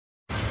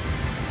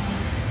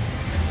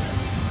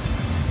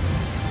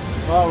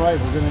All right,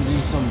 we're gonna do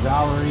some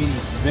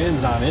 $1.80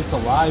 spins on It's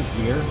Alive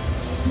here.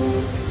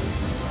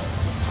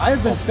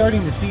 I've been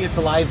starting to see It's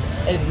Alive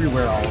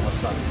everywhere all of a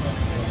sudden.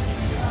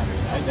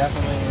 I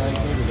definitely like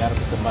it. We gotta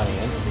put the money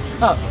in.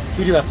 Oh,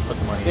 we do have to put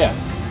the money in. Yeah.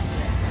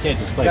 Can't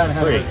just play for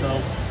free.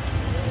 Ourselves.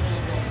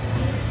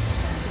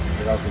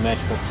 Here goes the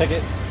magical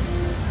ticket.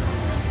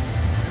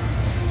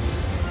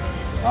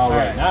 All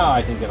right, now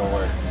I think it'll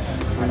work.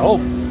 I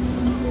hope.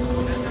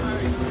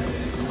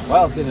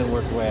 Well, it didn't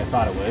work the way I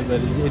thought it would,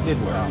 but it did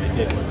work. It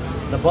did work.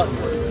 The button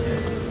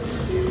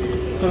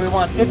worked. So we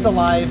want It's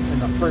Alive in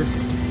the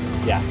first.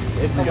 Yeah,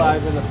 It's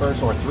Alive in the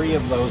first, or 3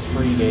 of those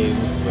free games.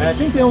 And I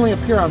think they only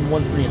appear on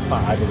 1, 3, and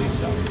 5. I believe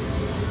so.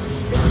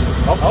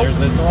 Oh, there's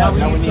It's Alive.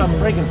 Now we need some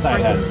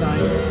Frankenstein heads.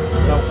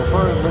 So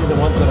preferably the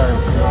ones that are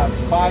on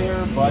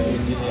fire, but it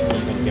didn't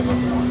even give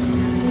us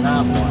one.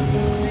 Not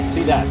one.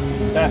 See that?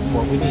 That's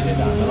what we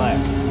needed on the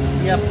last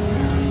one. Yep.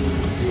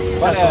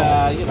 But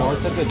you know,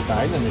 it's a good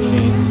sign. The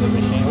machine.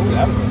 Oh,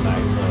 that was a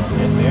nice little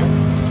hit there.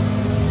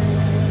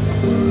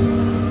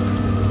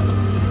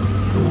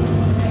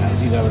 Yeah,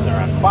 see that when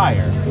they're on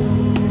fire.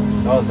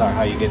 Those are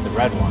how you get the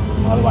red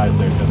ones. Otherwise,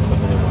 they're just the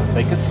blue ones.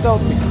 They could still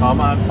become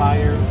on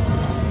fire,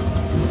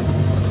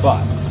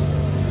 but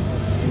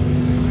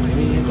give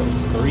me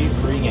those 3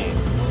 free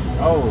games.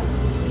 Oh,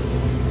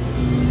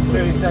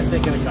 30 cents they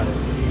could have cut it.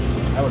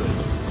 That would have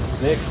been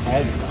 6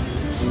 heads up.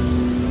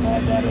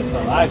 And that It's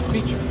Alive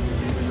feature.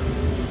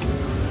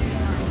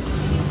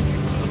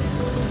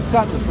 I've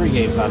gotten the free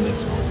games on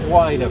this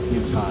quite a few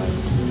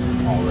times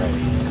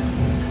already.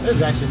 This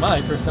is actually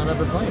my first time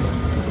ever playing it.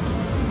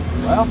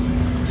 Well,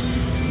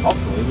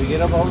 hopefully we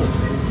get a bonus.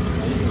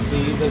 And you can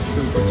see the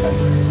true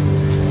potential.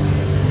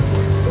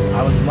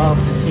 I would love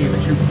to see the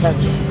true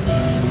potential.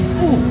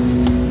 Ooh.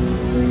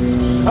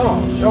 Come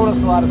on, showing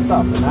us a lot of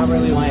stuff, but not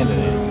really landing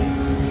anything.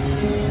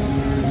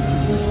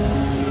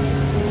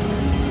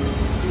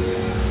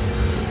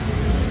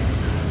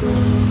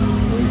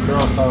 We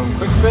throw some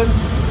quick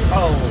spins.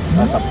 Oh,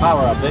 that's a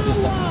power up. That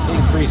just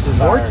increases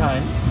Four our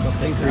times. So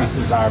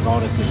increases our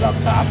bonuses up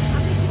top.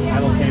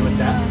 I'm okay with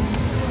that.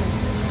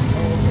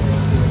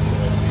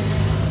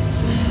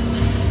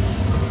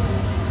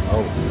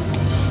 Oh.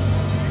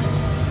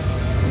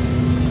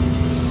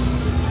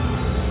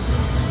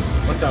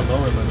 What's our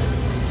lower limit?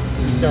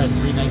 We start at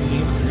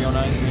 319,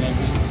 309,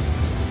 319.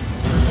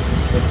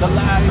 It's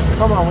Alive.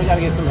 Come on, we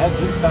gotta get some heads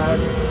this time.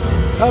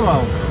 Come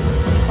on.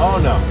 Oh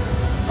no.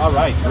 All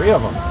right, 3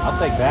 of them. I'll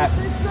take that.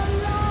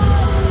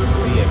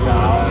 See $1.80,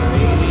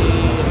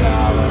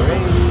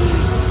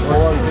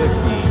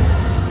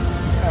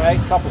 $4.50. All right,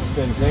 couple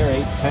spins there.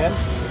 8, 10.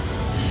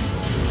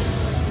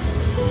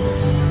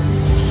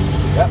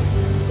 Yep.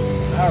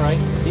 All right,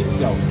 keep it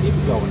going. Keep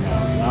it going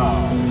now.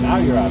 Oh, now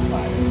you're on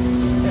fire.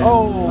 Yeah.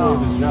 Oh, it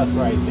was just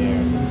right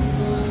there.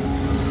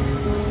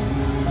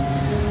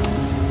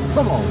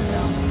 Come on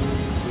now.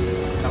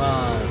 Come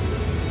on.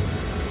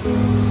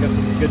 Got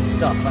some good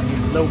stuff on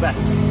these low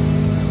bets.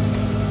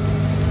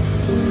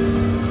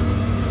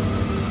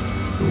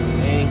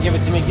 And give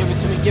it to me, give it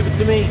to me, give it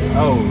to me.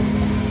 Oh.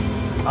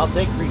 I'll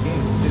take free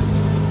games too.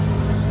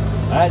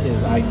 That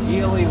is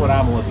ideally what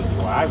I'm looking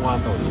for. I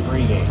want those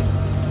free games.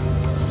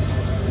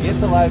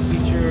 It's Alive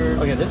feature.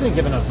 Okay, this ain't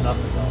giving us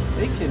nothing though.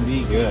 It can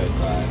be good,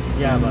 but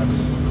yeah, but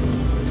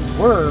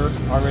we're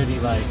already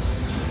like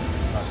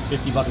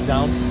 50 bucks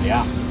down.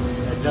 Yeah.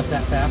 Just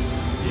that fast.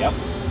 Yep.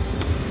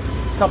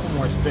 A couple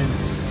more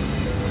spins.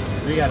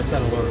 We gotta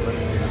set a lower limit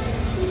here.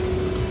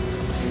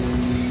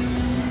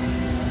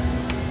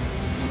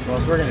 Well,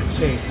 if we're gonna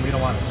chase, we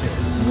don't want to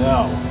chase.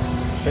 No.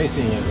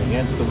 Chasing is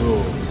against the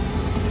rules.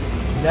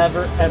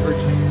 Never ever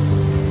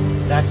chase.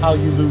 That's how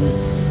you lose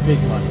big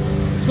money.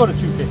 Let's go to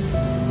 250.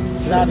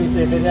 Because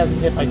obviously, if it doesn't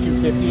hit by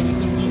 250,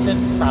 anything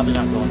decent, probably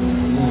not going to.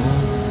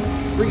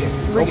 Free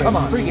games. Free games. Come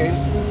on. Free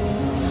games.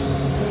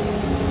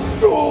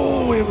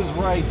 Oh, it was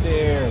right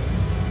there.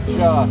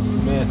 Just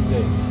missed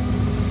it.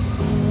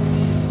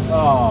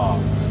 Oh.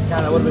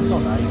 God, that would have been so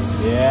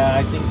nice. Yeah,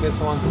 I think this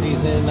one's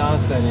teasing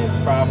us, and it's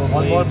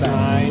probably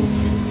time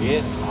to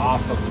get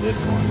off of this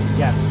one.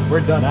 Yeah,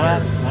 we're done.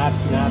 Not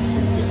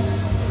too good.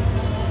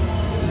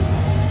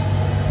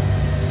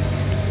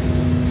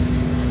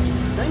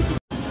 Thank you.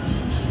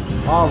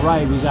 All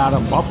right, we got a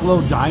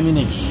Buffalo Diamond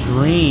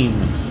Extreme.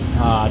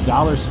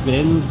 Dollar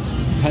spins,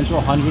 potential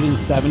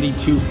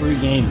 172 free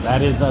games.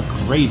 That is a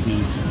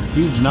crazy,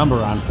 huge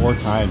number on 4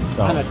 times.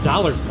 So On a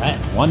dollar bet.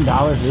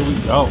 $1, here we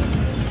go.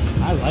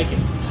 I like it.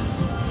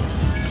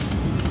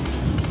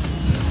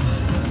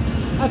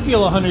 I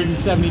feel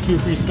 172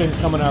 free spins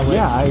coming our way.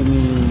 Yeah, I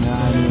mean,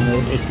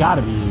 it's got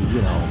to be,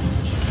 you know,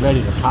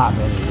 ready to pop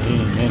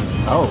any minute.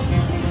 Oh,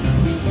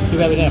 Too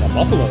bad we didn't have a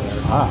Buffalo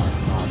there.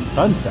 on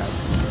sunsets.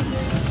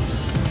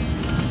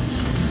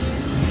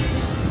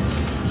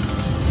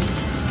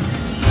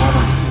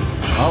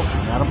 Oh,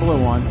 got a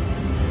blue one.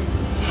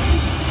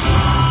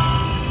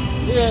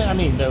 Yeah, I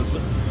mean, those.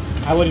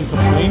 I wouldn't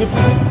complain if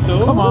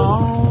those. Come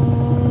on.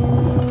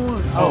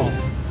 Oh.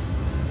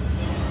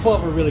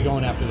 But we're really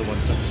going after the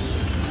 170.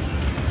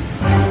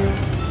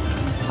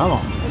 Come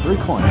on, 3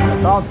 coins.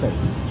 That's all it takes.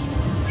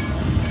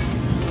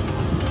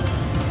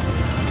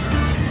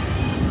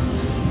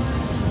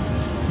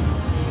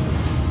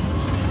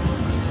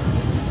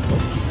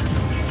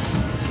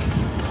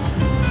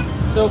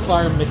 So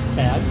far, mixed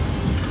bag.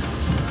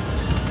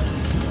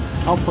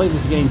 I don't play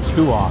this game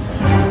too often.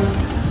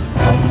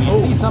 When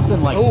you see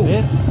something like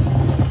this,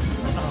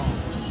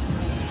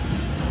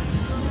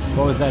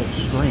 what was that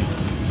extreme?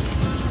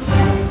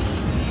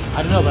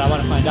 I don't know, but I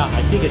want to find out.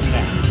 I think it's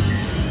that.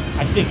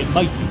 I think it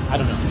might be. I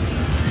don't know.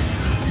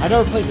 I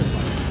never played this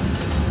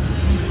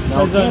one.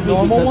 No, the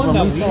normal one when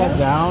that we we sat had?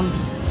 down,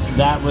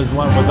 that was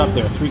what was up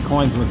there. 3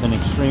 coins with an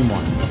extreme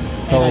one.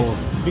 So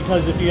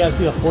because if you guys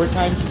see the 4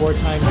 times fire,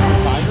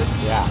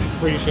 yeah,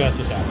 pretty sure that's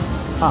what that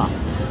is. huh?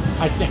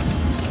 I think.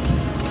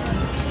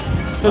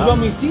 Because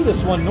when we see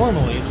this one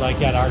normally,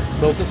 like at our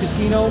local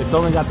casino, It's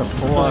only got the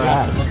 4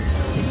 Fs.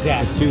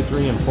 Exactly. 2,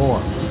 3, and 4.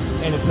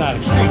 And it's not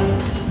extreme.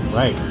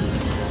 Right.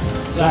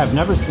 So Yeah, I've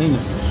never seen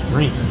this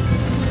extreme.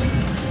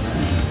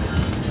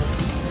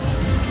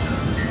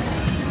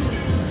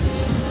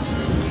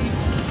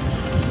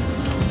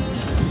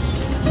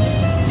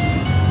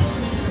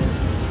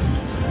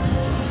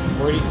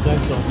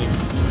 $0.40 only.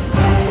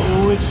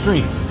 Oh,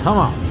 extreme. Come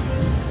on.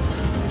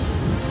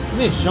 And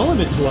they're showing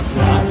it to us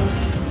live.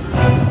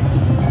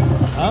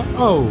 Huh?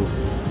 Oh.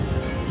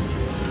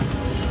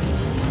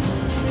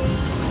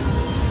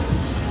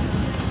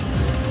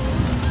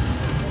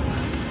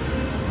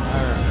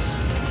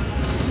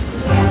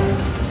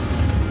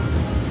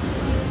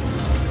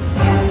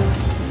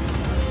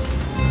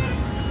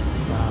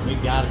 We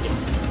gotta get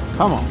this.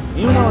 Come on.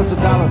 Even though it's a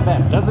dollar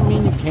bet, doesn't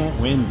mean you can't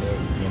win big,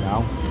 you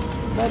know?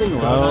 Betting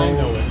low I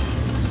know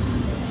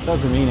it.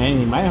 doesn't mean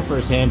anything. My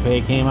first hand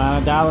pay came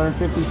on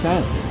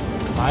 $1.50.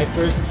 My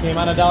first came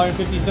on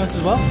 $1.50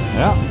 as well.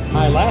 Yeah.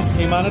 My last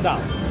came on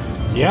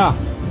 $1. Yeah.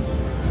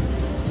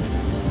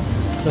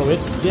 So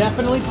it's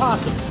definitely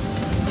possible.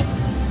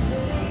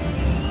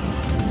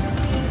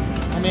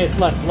 I mean, it's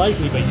less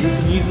likely, but you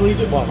can easily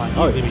do. Well, not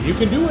easily, but you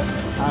can do it.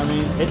 I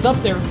mean, It's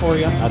up there for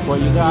you. that's what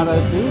you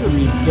gotta do to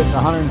get the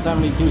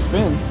 172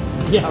 spins.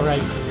 Yeah,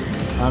 right.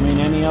 I mean,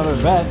 any other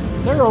bet,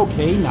 they're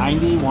okay.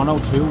 90,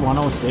 102,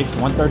 106,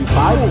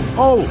 135.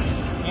 Oh!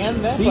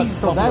 And that. See,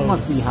 so that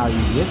must be how you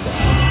get that.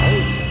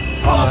 Hey.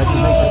 Oh, that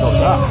just makes it go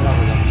up.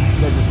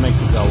 That just makes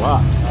it go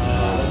up.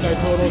 What's our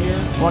total here?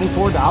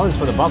 $24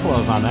 for the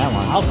Buffaloes on that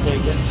one. I'll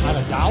take it. On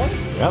 $1?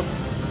 Yep.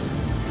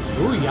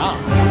 Ooh, yeah.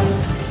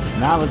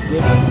 Now let's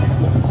get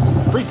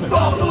Freakman.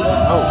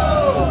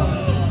 Oh.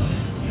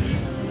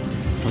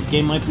 This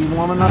game might be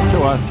warming up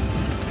to us.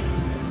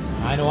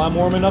 I know I'm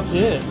warming up to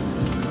it.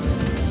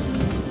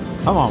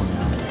 Come on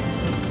now.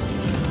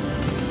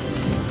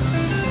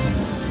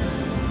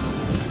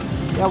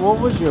 Yeah, what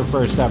was your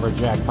first ever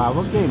jackpot?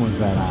 What game was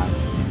that on?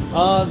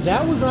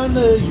 That was on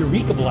the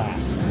Eureka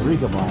Blast.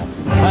 Eureka Blast.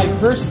 My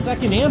first,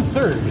 second, and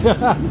third.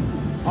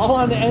 All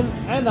on the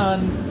end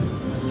on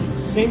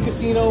same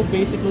casino,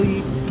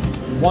 basically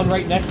one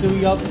right next to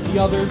the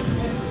other.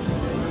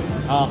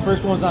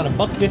 First one was on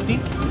 $1.50.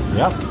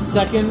 Yep.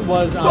 Second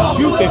was on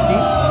 $2.50.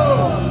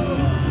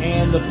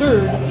 And the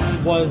third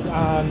was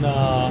on $5.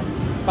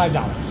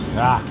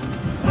 Ah.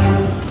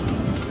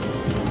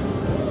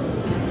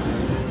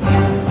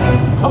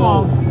 Come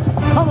on.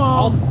 Come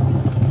on.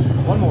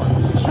 One more.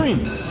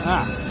 Extreme.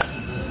 Ah.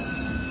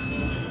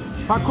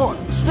 Parkour.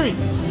 Extreme.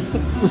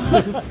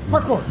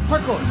 Parkour.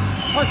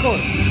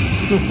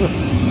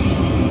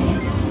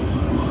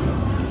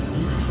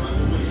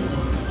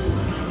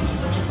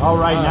 All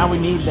right, now we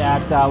need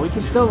that. We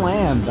can still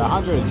land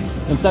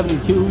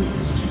 172,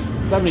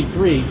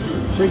 73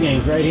 free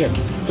games right here.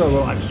 So a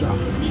little extra.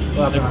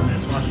 We'll have it on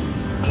this one.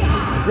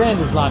 The grand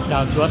is locked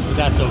down to us, but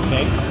that's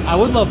okay. I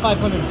would love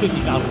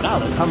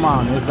 $550,000. Come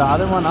on, is the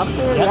other one up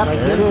there? Yep, Yep, right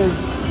there it there.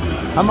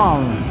 is. Come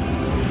on.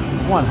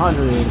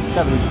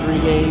 173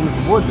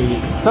 games would be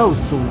so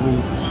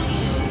sweet.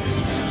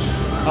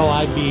 Oh,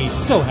 I'd be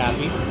so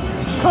happy.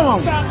 Come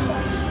on. Stop.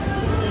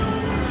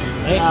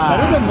 Hey,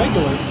 better than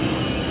regular.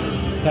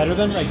 Better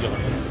than regular.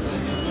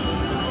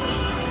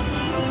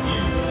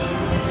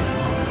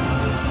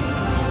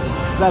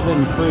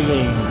 7 free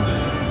games.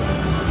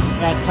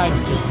 At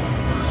times 2.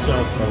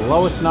 So, The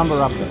lowest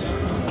number up there.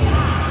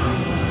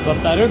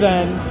 but better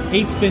than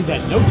 8 spins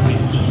at no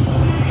times 2.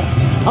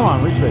 Come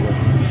on, retrigger.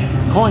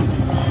 Coin.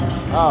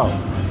 Oh.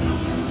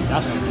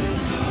 Nothing.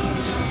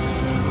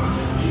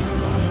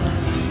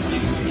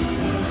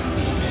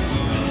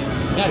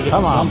 Gotta get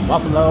Come on, some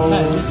Buffalo.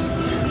 tens.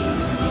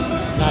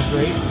 Not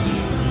great.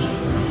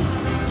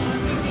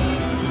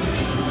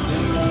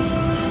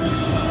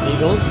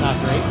 Eagles, not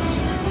great.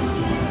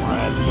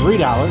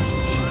 $3.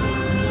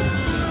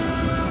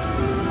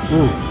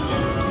 Ooh.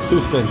 2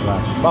 spins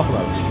left. Buffalo.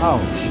 Oh.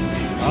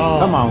 Oh,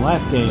 Come on,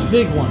 last game.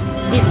 Big one.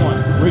 Big one.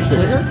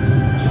 Retrigger.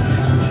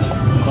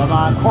 Come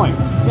on, coin.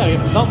 Gotta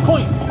get some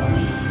coin.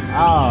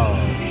 Oh.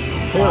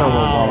 Terrible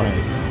Wow.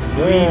 bonus. $3.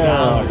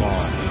 Terrible.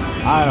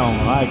 I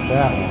don't like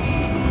that one.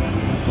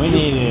 We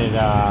needed,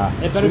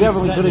 It better we be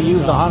definitely could have sentence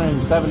used on.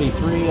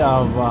 173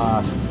 of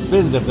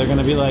spins if they're going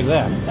to be like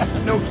that.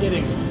 No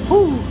kidding.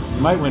 Whew.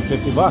 You might win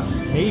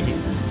 $50. Maybe.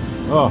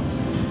 Oh.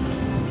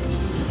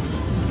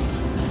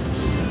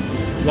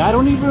 Yeah, I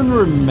don't even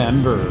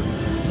remember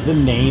the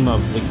name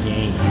of the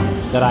game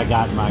that I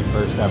got my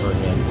first ever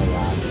handplay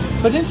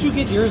on. But didn't you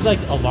get yours like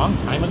a long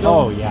time ago?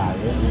 Oh, yeah. I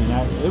mean,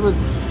 it was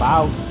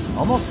about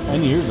almost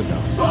 10 years ago.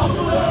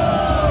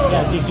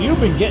 Yeah, see, so you've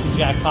been getting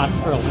jackpots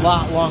for a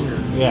lot longer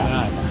Yeah. than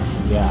I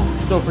have.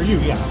 Yeah. So for you,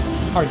 yeah,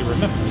 hard to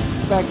remember.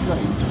 Back in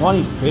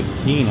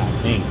 2015, I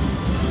think.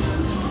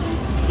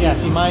 Yeah,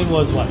 see, mine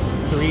was what,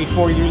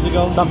 3-4 years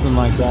ago? Something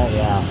like that,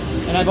 yeah.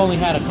 And I've only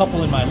had a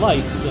couple in my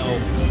life, so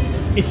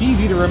it's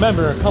easy to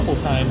remember a couple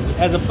times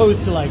as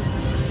opposed to like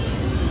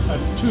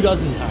 24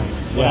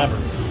 times, whatever.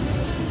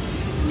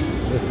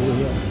 This is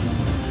it.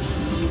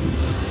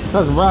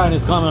 Cousin Brian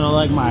is coming to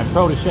like my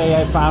protege.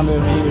 I found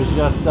him and he was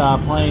just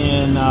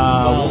playing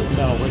Well,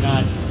 no, we're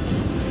not.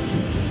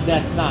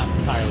 That's not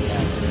entirely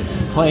accurate.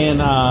 playing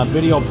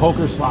video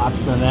poker slots,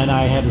 and then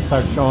I had to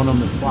start showing him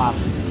the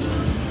slots.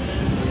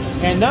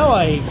 And now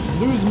I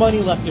lose money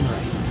left and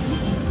right.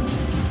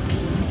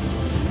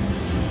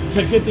 It's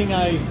a good thing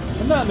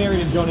I'm not married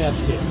and don't have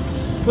kids.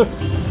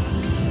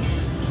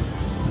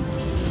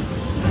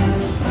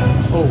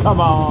 Oh, Come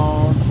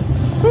on.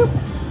 Boop.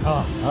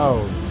 oh.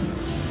 Oh.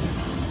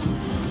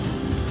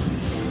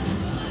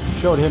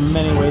 Showed him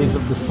many ways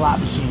of the slot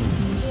machine.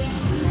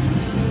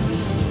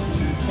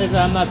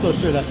 I'm not so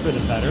sure that's for the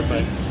better,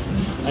 but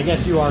I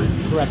guess you are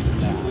correct in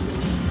that.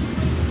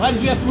 Why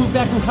did you have to move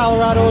back from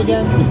Colorado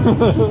again?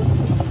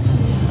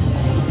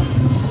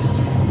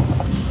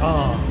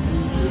 Oh.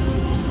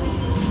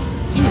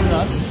 Teasing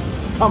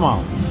us. Come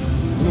on.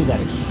 We need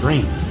that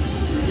extreme.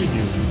 We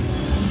do.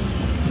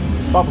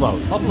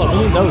 Buffaloes. Buffalo.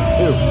 We need those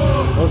too.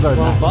 Those are 12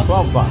 nice. bucks?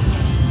 12 bucks.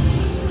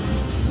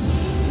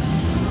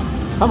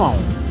 Come on.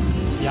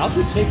 Yeah, I'll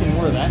keep taking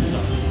more of that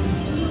stuff.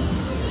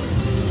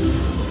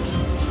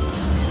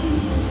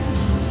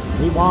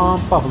 We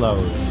want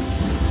buffaloes.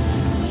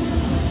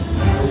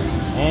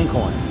 And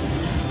coins.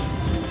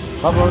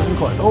 Buffaloes and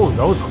coins. Oh,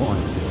 those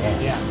coins. Yeah.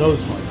 Yeah, those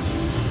ones.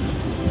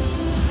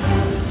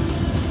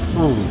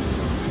 Ooh.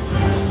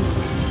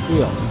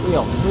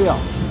 Real.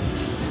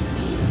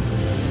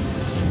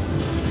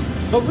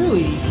 But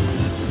really,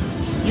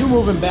 you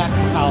moving back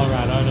to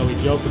Colorado, I know we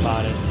joke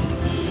about it,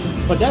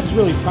 but that's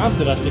really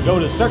prompted us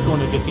to start going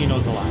to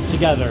casinos a lot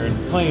together and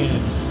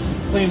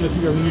playing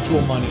with your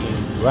mutual money.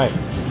 And Right.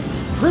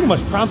 pretty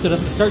much prompted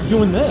us to start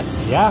doing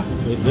this. Yeah,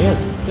 it did.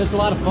 It's a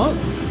lot of fun.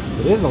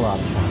 It is a lot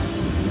of fun.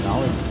 You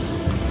know,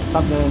 it's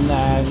something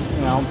that,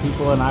 you know,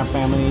 people in our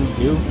family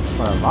do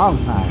for a long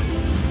time.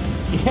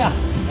 Yeah,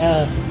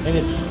 and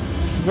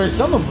it's for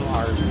some of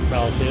our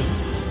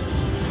relatives,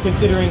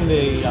 considering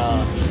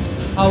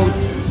how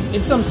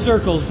in some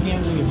circles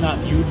gambling is not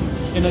viewed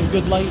in a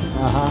good light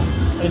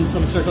in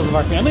some circles of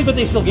our family, but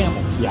they still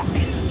gamble. Yeah.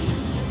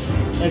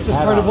 And it's just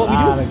part of what we A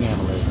lot do. of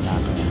gamblers in our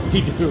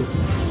family. We do.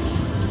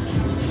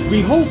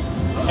 We hope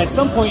at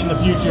some point in the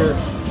future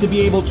to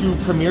be able to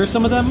premiere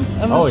some of them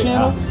on this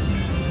channel,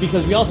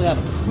 because we also have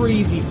a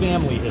crazy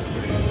family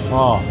history.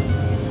 Oh,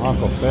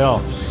 Uncle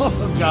Phil.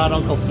 Oh God,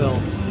 Uncle Phil.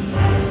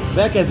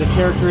 Beck as a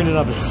character in and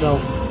of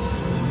itself.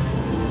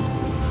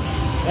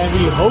 And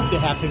we hope to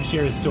have him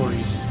share his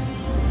stories.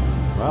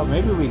 Well,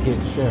 maybe we could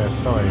share a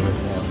story with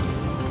him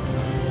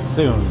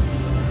soon.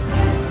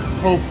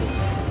 Hopefully.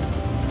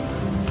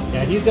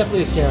 Yeah, he's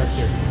definitely a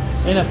character.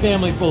 In a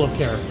family full of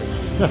characters.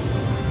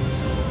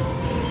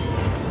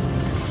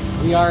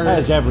 We are...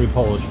 As every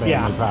Polish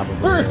family probably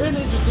We're is. an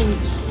interesting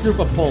group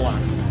of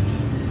Polacks.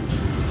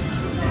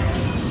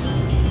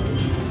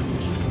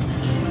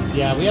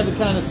 Yeah, we have the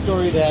kind of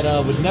story that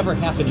would never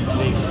happen in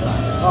today's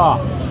society.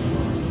 Oh.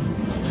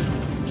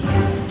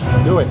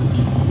 Do it.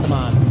 Come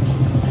on.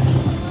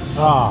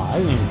 Oh, I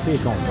didn't even see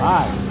it going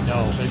by.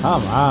 No, but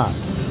Come on.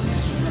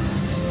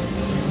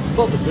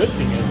 well, the good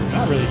thing is we're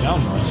not really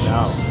down much.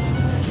 No.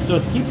 So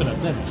it's keeping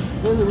us in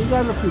it. We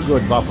got a few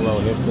good Buffalo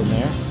hits in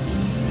there.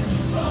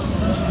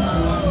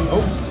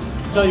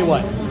 Oh, tell you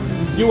what,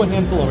 do a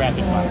handful of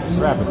rapid fires.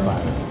 Rapid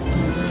fire.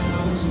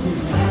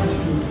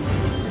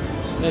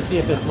 Let's see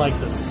if this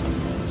likes us.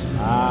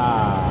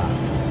 Ah.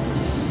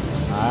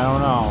 I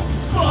don't know.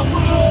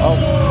 Oh.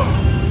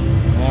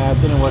 Yeah,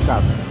 it didn't work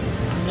out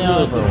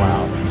No, for a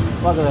while.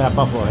 Luckily that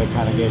Buffalo hit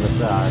kind of gave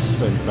us our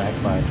spins back,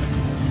 but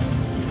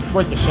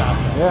worth the shot,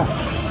 though. yeah.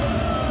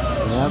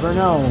 You never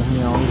know. You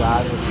know,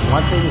 if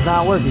one thing is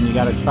not working, you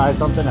got to try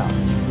something else.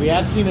 We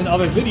have seen in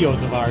other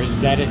videos of ours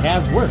that it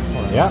has worked for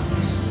us. Yeah.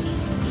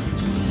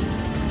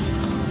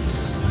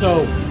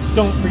 So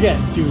don't forget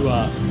to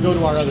go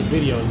to our other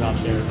videos out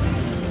there.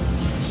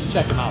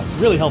 Check them out. It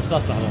really helps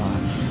us out a lot.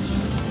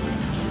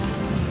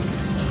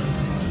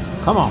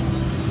 Come on.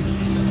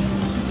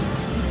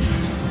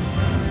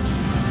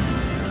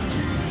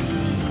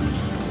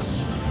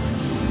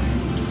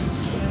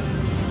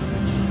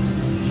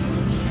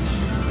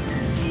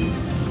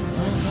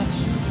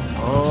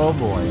 Oh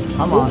boy.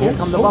 Come on, here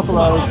come the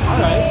Buffaloes. All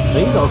right.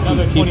 See, those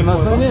Another keep keeping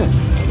us 24 in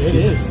bucks. it. It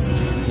is.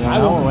 You I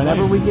know, won't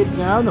whenever complain. we get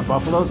down, the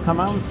Buffaloes come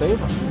out and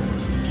save us.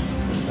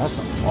 That's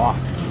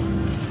awesome.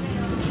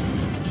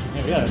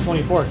 Yeah, we got a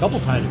 24 a couple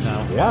times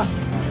now. Yeah.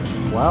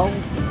 12.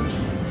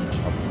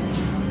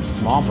 A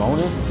small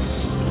bonus.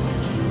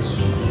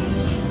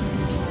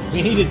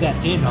 We needed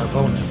that in our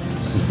bonus.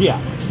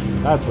 Yeah.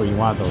 That's where you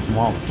want those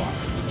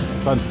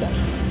multipliers. Sunsets.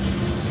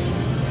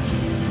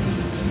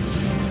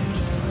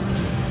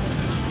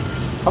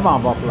 Come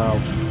on, Buffalo.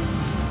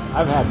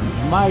 I've had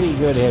mighty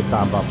good hits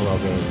on Buffalo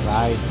games.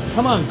 I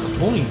Come on,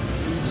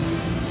 coins.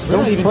 We're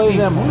not don't even play seeing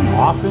them coins.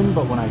 often,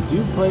 but when I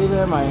do play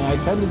them, I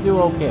tend to do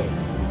okay.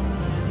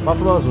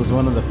 Buffaloes was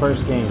one of the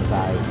first games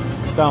I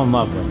fell in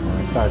love with when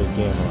I started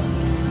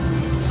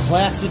gambling.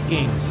 Classic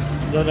games.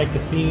 They're like the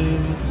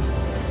theme.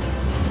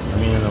 I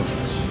mean,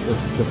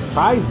 the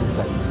prizes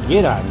that you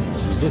get on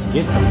these, you just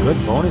get some good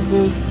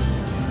bonuses.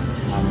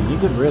 I mean, you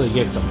could really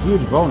get some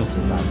huge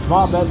bonuses on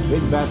small bets,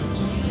 big bets.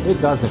 It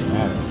doesn't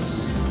matter.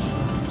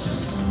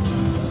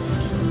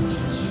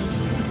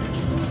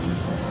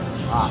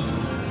 Ah.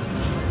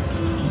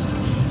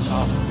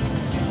 Oh,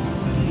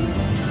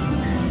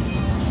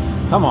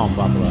 Come on,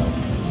 Buffalo.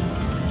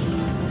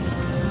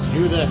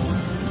 do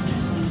this.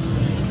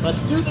 Let's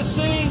do this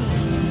thing.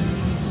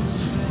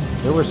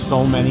 There were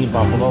so many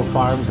buffalo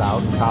farms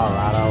out in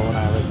Colorado when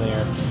I was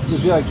there.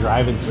 You'd be like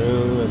driving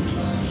through and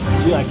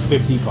there'd be like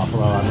 50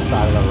 buffalo on the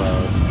side of the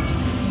road.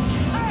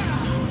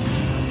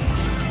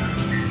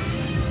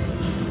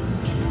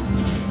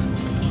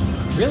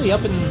 Really,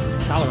 up in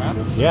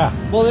Colorado? Yeah,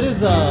 Well, it is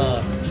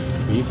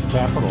beef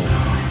capital.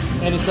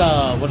 and it's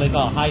what they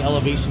call a high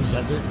elevation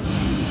desert.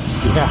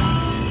 Yeah.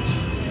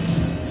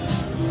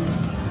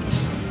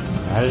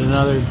 Added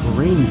another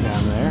green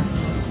gem there.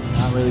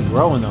 Not really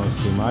growing those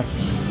too much.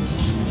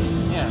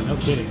 Yeah, no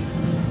kidding.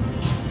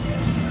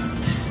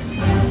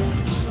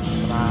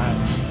 Come on.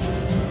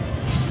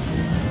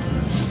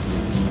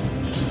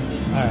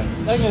 Alright,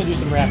 I'm gonna do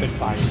some rapid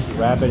fires here.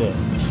 Wrap it in.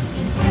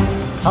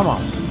 Come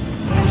on.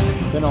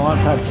 It's been a long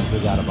time since we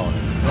got a bonus.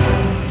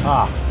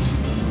 Ah,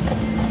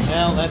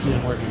 Well, that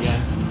didn't work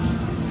again.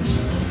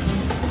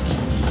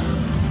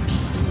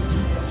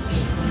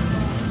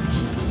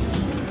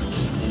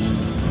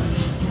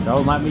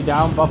 don't let me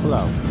down, Buffalo.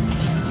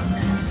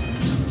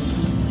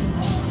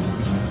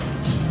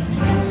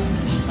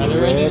 Are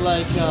there any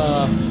like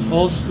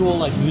old school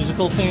like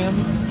musical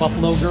fans?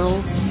 Buffalo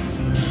Girls?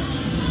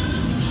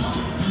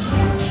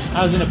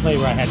 I was in a play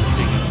where I had to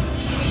sing it.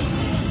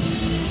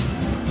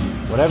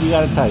 Whatever you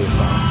gotta tell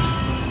yourself.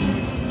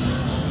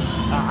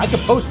 I could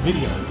post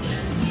videos.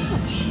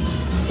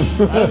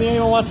 I don't think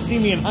anyone wants to see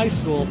me in high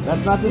school.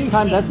 That's not this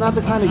kind. That's not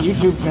the kind of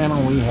YouTube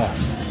channel we have.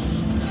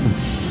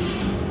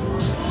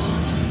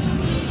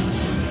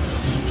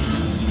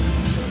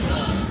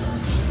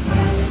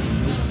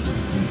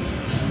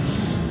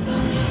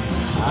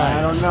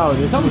 I don't know.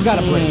 This Something's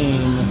gotta break.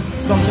 machine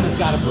Something has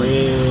got to break.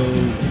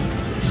 is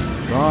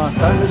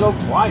starting to go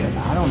quiet.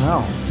 I don't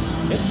know.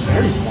 It's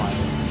very quiet.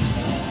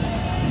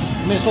 I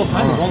mean, this whole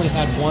time we've only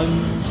had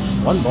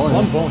One bonus.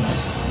 one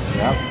bonus.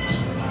 Yep.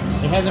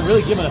 It hasn't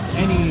really given us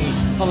any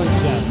colored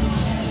gems.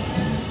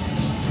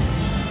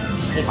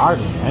 It's,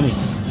 Hardly any.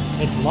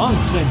 it's long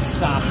since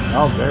stopped.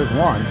 Oh, there's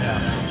one.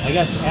 I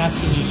guess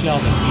asking you shall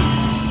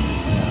receive.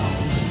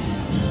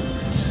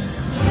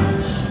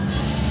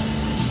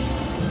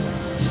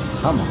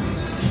 Come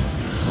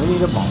on. We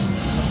need a bonus.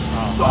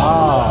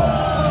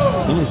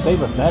 Oh. He didn't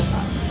save us that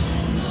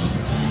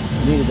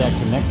time. We needed that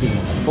connecting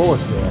in the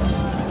force there.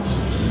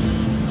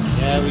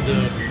 Yeah, we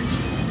did.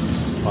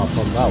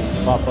 Buffalo.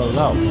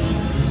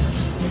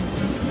 Buffalo.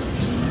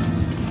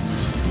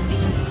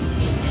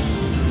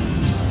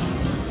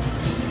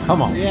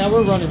 Come on. Yeah,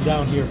 we're running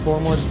down here. 4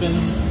 more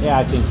spins. Yeah,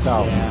 I think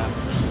so. Yeah.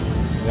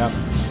 Yep.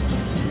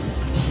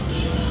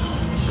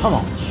 Come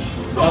on.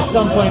 At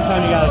some point in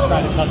time, you gotta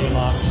try to cut me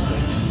loss.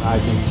 I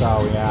think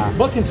so, yeah.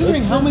 But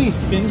considering how many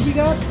spins we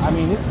got, I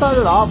mean, it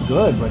started off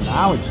good, but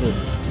now it's just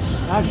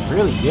not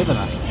really giving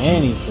us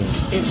anything.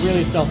 it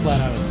really fell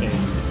flat on its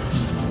face.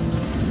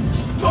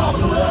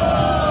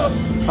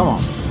 Come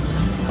on.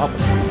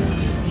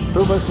 Buffalo.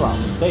 Prove us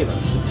wrong. Save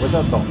us with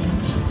a bonus.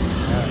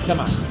 Alright, come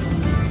on.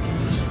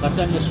 Let's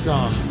end this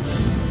strong.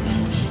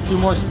 2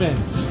 more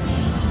spins.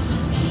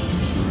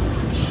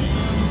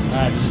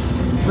 Alright,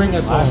 bring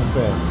us Last home.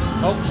 spin.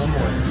 Oh, one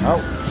more. Oh,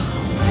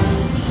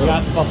 We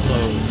got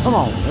Buffalo. come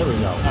on. There we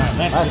go. Alright,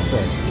 last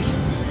spin.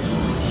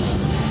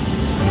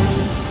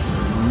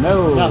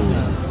 No.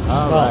 Nothing.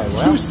 All Well,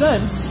 right. 2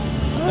 cents.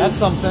 That's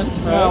something.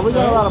 Well, right? we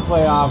got a lot of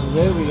play off of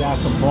it. We got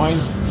some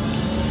points.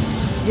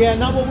 Yeah,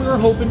 not what we were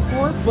hoping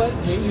for, but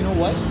hey, you know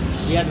what?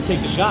 We had to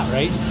take the shot,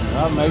 right?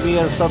 Well, maybe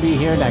it'll still be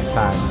here next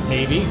time.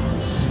 Maybe.